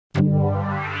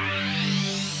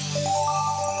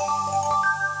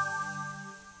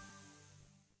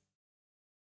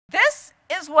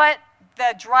what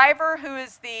the driver, who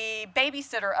is the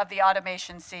babysitter of the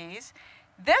automation, sees.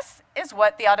 This is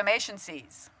what the automation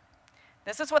sees.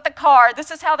 This is what the car,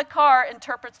 this is how the car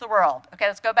interprets the world. Okay,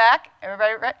 let's go back.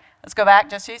 Everybody ready? Let's go back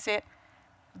just so you see it.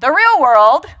 The real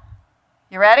world,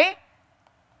 you ready?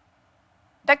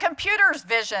 The computer's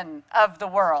vision of the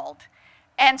world.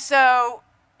 And so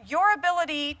your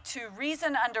ability to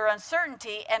reason under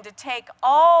uncertainty and to take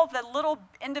all the little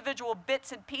individual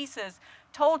bits and pieces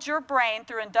told your brain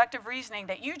through inductive reasoning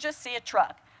that you just see a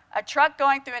truck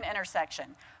going through an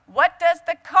intersection. What does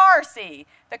the car see?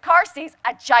 The car sees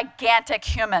a gigantic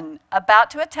human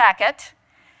about to attack it,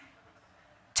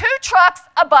 2 trucks,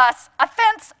 a bus, a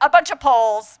fence, a bunch of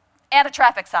poles, and a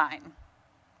traffic sign,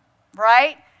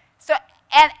 right? So,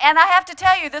 and I have to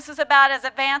tell you, this is about as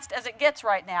advanced as it gets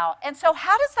right now. And so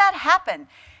how does that happen?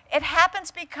 It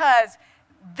happens because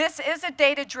this is a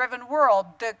data-driven world.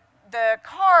 The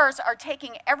cars are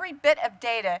taking every bit of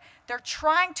data. They're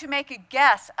trying to make a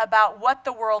guess about what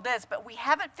the world is, but we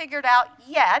haven't figured out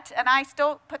yet, and I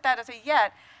still put that as a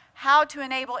yet, how to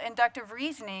enable inductive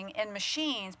reasoning in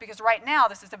machines, because right now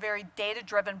this is a very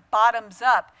data-driven,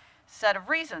 bottoms-up set of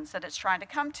reasons that it's trying to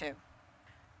come to.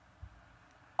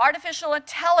 Artificial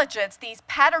intelligence, these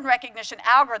pattern recognition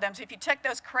algorithms, if you took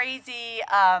those crazy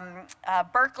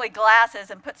Berkeley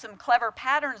glasses and put some clever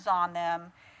patterns on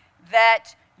them,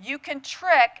 that you can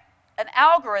trick an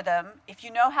algorithm, if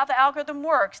you know how the algorithm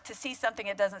works, to see something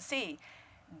it doesn't see.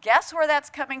 Guess where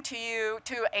that's coming to you,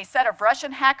 to a set of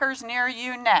Russian hackers near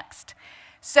you next.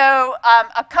 So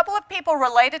a couple of people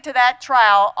related to that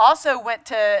trial also went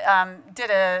to, did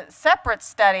a separate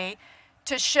study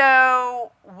to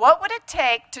show what would it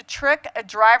take to trick a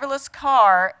driverless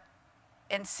car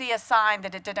and see a sign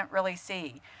that it didn't really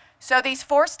see. So these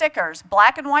 4 stickers,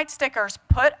 black and white stickers,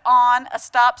 put on a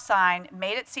stop sign,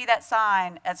 made it see that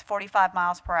sign as 45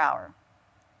 miles per hour.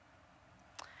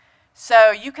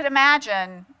 So you could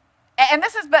imagine, and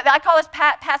this is, I call this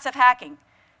passive hacking.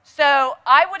 So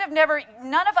I would have never,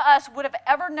 none of us would have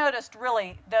ever noticed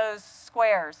really those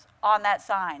squares on that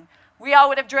sign. We all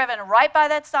would have driven right by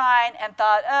that sign and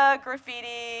thought,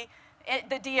 graffiti,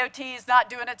 the DOT is not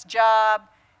doing its job.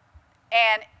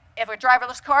 And if a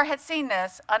driverless car had seen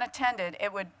this unattended,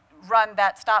 it would run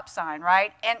that stop sign,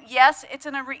 right? And yes, it's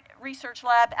in a research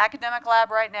lab, academic lab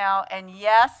right now, and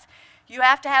yes, you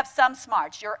have to have some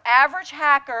smarts. Your average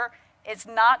hacker is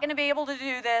not going to be able to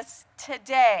do this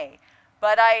today,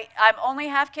 but I'm only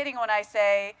half kidding when I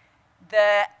say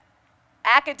the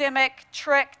academic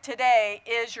trick today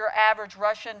is your average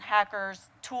Russian hacker's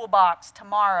toolbox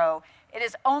tomorrow. It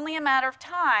is only a matter of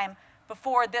time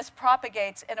before this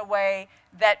propagates in a way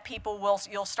that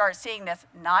you'll start seeing this,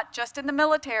 not just in the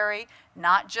military,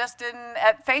 not just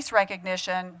at face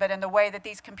recognition, but in the way that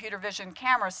these computer vision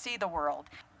cameras see the world.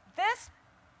 This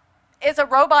is a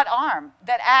robot arm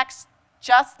that acts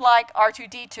just like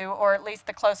R2-D2, or at least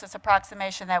the closest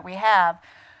approximation that we have.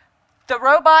 The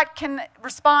robot can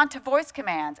respond to voice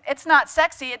commands. It's not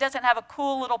sexy, it doesn't have a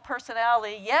cool little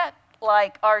personality yet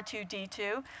like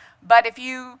R2-D2, but if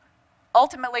you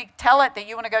ultimately tell it that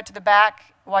you want to go to the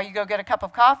back while you go get a cup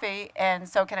of coffee, and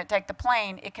so can it take the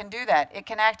plane, it can do that. It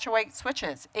can actuate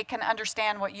switches. It can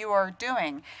understand what you are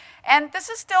doing. And this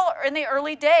is still in the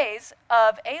early days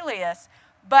of Alias,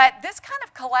 but this kind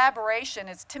of collaboration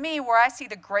is, to me, where I see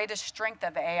the greatest strength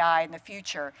of AI in the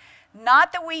future.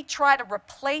 Not that we try to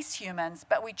replace humans,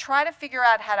 but we try to figure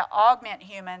out how to augment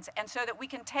humans, and so that we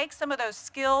can take some of those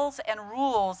skills and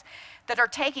rules that are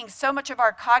taking so much of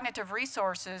our cognitive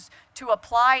resources to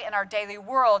apply in our daily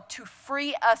world to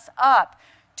free us up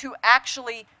to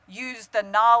actually use the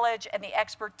knowledge and the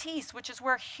expertise, which is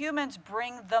where humans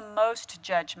bring the most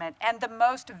judgment and the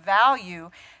most value.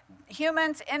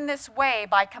 Humans, in this way,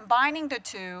 by combining the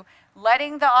two,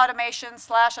 letting the automation /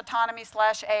 autonomy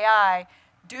 / AI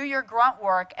do your grunt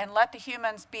work and let the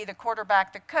humans be the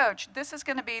quarterback, the coach, this is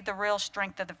going to be the real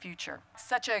strength of the future.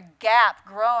 Such a gap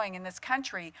growing in this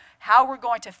country, how we're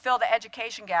going to fill the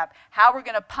education gap, how we're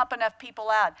going to pump enough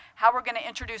people out, how we're going to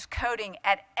introduce coding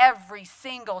at every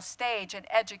single stage in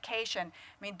education.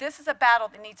 I mean, this is a battle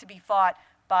that needs to be fought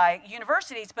by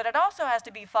universities, but it also has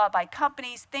to be fought by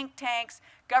companies, think tanks,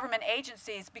 government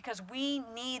agencies, because we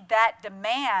need that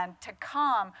demand to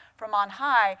come from on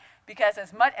high, because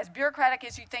as bureaucratic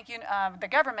as you think the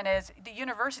government is, the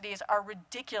universities are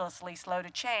ridiculously slow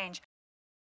to change